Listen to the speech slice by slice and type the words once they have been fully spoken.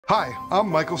Hi, I'm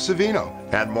Michael Savino.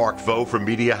 And Mark Vo from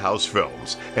Media House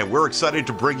Films, and we're excited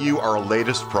to bring you our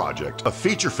latest project, a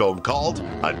feature film called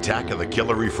Attack of the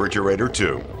Killer Refrigerator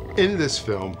 2. In this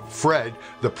film, Fred,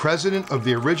 the president of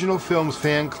the original film's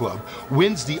fan club,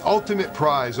 wins the ultimate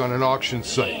prize on an auction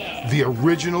site, the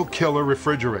original killer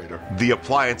refrigerator. The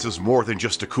appliance is more than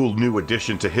just a cool new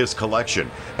addition to his collection,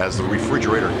 as the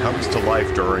refrigerator comes to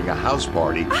life during a house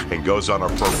party and goes on a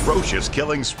ferocious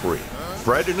killing spree.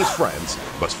 Fred and his friends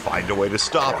must find a way to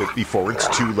stop it before it's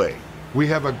too late. We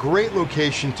have a great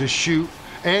location to shoot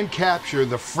and capture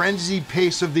the frenzied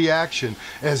pace of the action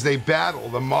as they battle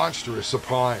the monstrous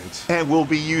appliance. And we'll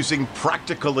be using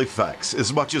practical effects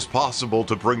as much as possible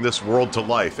to bring this world to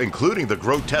life, including the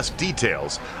grotesque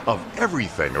details of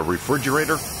everything a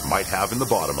refrigerator might have in the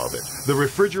bottom of it. The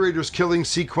refrigerator's killing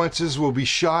sequences will be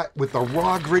shot with the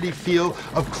raw, gritty feel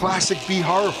of classic B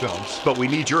horror films. But we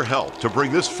need your help to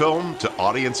bring this film to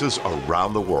audiences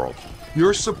around the world.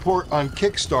 Your support on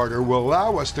Kickstarter will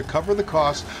allow us to cover the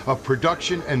cost of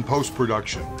production and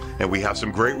post-production. And we have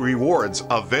some great rewards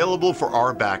available for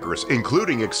our backers,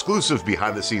 including exclusive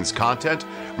behind-the-scenes content,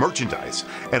 merchandise,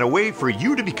 and a way for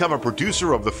you to become a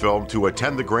producer of the film to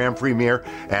attend the grand premiere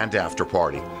and after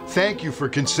party. Thank you for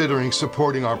considering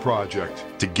supporting our project.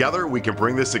 Together, we can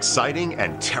bring this exciting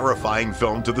and terrifying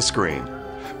film to the screen.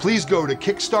 Please go to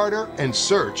Kickstarter and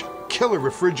search Killer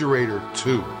Refrigerator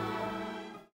 2.